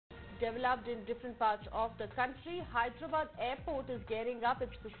developed in different parts of the country. Hyderabad Airport is gearing up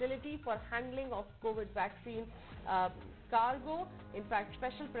its facility for handling of COVID vaccine cargo. In fact,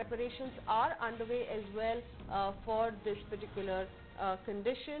 special preparations are underway as well for this particular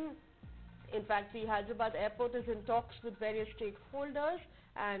condition. In fact, the Hyderabad Airport is in talks with various stakeholders,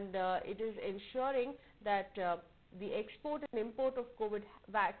 and it is ensuring that the export and import of COVID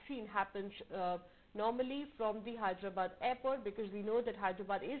vaccine happens normally from the Hyderabad Airport, because we know that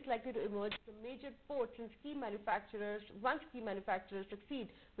Hyderabad is likely to emerge from major ports and key manufacturers once key manufacturers succeed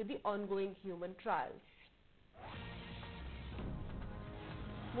with the ongoing human trials.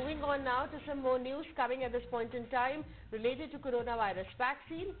 Moving on now to some more news coming at this point in time related to coronavirus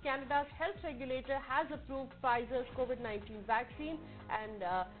vaccine. Canada's health regulator has approved Pfizer's COVID-19 vaccine and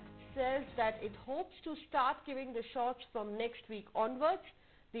says that it hopes to start giving the shots from next week onwards.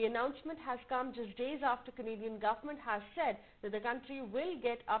 The announcement has come just days after Canadian government has said that the country will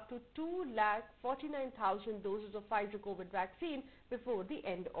get up to 2,49,000 doses of Pfizer COVID vaccine before the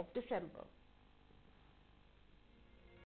end of December.